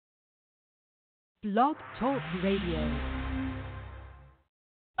Blog Talk Radio.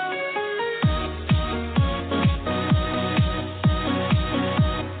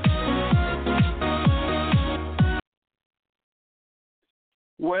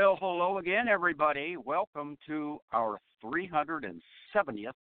 Well, hello again, everybody. Welcome to our 370th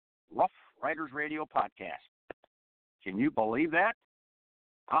Rough Riders Radio podcast. Can you believe that?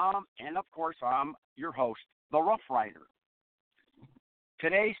 And of course, I'm your host, the Rough Rider.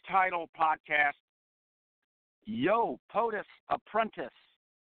 Today's title podcast, Yo, POTUS Apprentice,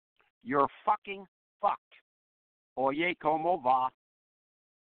 You're Fucking Fucked. Oye, como va?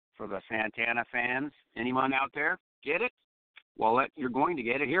 For the Santana fans. Anyone out there? Get it? Well, you're going to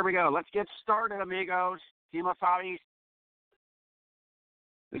get it. Here we go. Let's get started, amigos. Timasavis.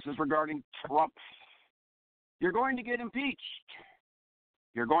 This is regarding Trump. You're going to get impeached.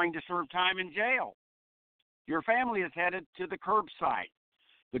 You're going to serve time in jail. Your family is headed to the curbside.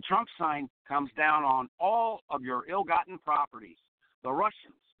 The Trump sign comes down on all of your ill-gotten properties. The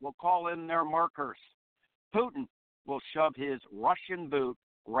Russians will call in their markers. Putin will shove his Russian boot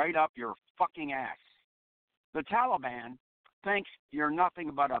right up your fucking ass. The Taliban thinks you're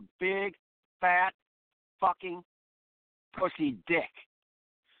nothing but a big, fat, fucking pussy dick.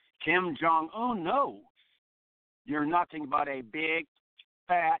 Kim Jong-un knows you're nothing but a big,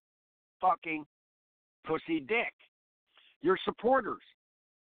 fat, fucking pussy dick. Your supporters,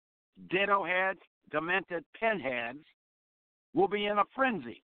 ditto heads, demented pinheads, will be in a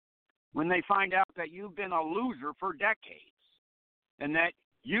frenzy when they find out that you've been a loser for decades and that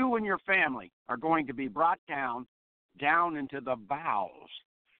you and your family are going to be brought down into the bowels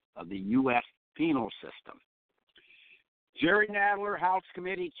of the U.S. penal system. Jerry Nadler, House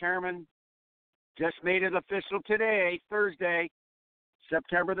Committee Chairman, just made it official today, Thursday,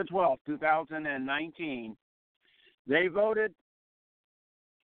 September the 12th, 2019. They voted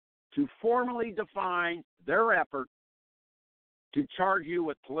to formally define their effort to charge you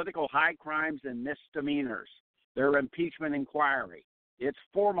with political high crimes and misdemeanors, their impeachment inquiry. It's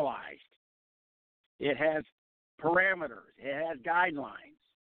formalized. It has parameters. It has guidelines.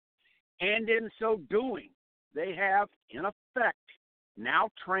 And in so doing, they have, in effect, now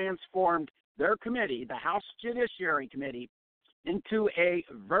transformed their committee, the House Judiciary Committee, into a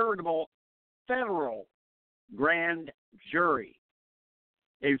veritable federal grand jury.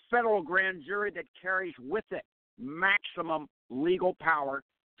 A federal grand jury that carries with it maximum legal power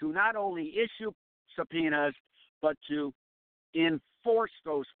to not only issue subpoenas, but to enforce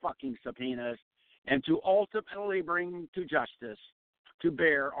those fucking subpoenas and to ultimately bring to justice to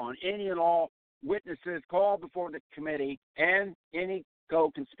bear on any and all witnesses called before the committee and any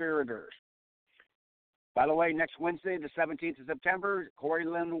co-conspirators. By the way, next Wednesday, the 17th of September, Corey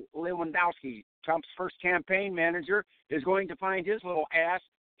Lewandowski, Trump's first campaign manager, is going to find his little ass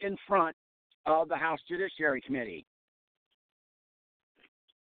in front of the House Judiciary Committee.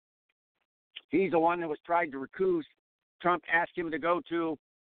 He's the one that was trying to recuse. Trump asked him to go to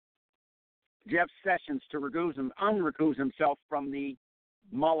Jeff Sessions to unrecuse himself from the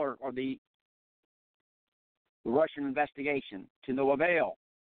Mueller or the Russian investigation to no avail.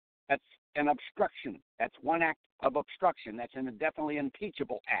 That's an obstruction. That's one act of obstruction. That's a definitely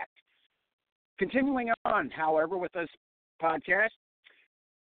impeachable act. Continuing on, however, with this podcast,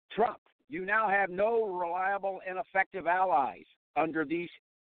 Trump, you now have no reliable and effective allies under these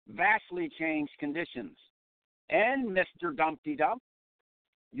vastly changed conditions. And Mr. Dumpty Dump,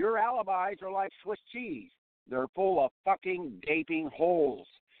 your alibis are like Swiss cheese. They're full of fucking gaping holes.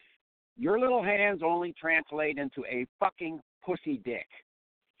 Your little hands only translate into a fucking pussy dick.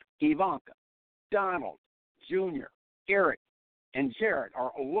 Ivanka, Donald, Jr., Eric, and Jared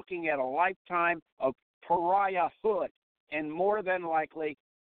are looking at a lifetime of pariahhood and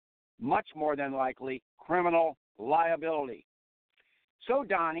much more than likely, criminal liability. So,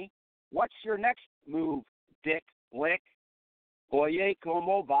 Donnie, what's your next move, dick lick? Oye,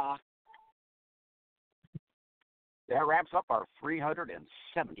 como va? That wraps up our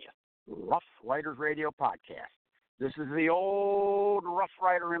 370th Rough Riders Radio podcast. This is the old Rough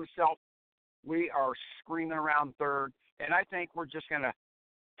Rider himself. We are screaming around third, and I think we're just going to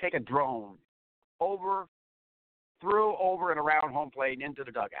take a drone over, and around home plate and into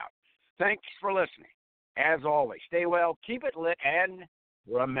the dugout. Thanks for listening. As always, stay well, keep it lit, and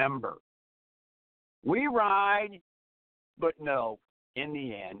remember, we ride, but no, in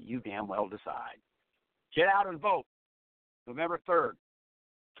the end, you damn well decide. Get out and vote November 3rd,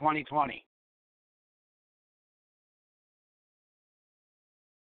 2020.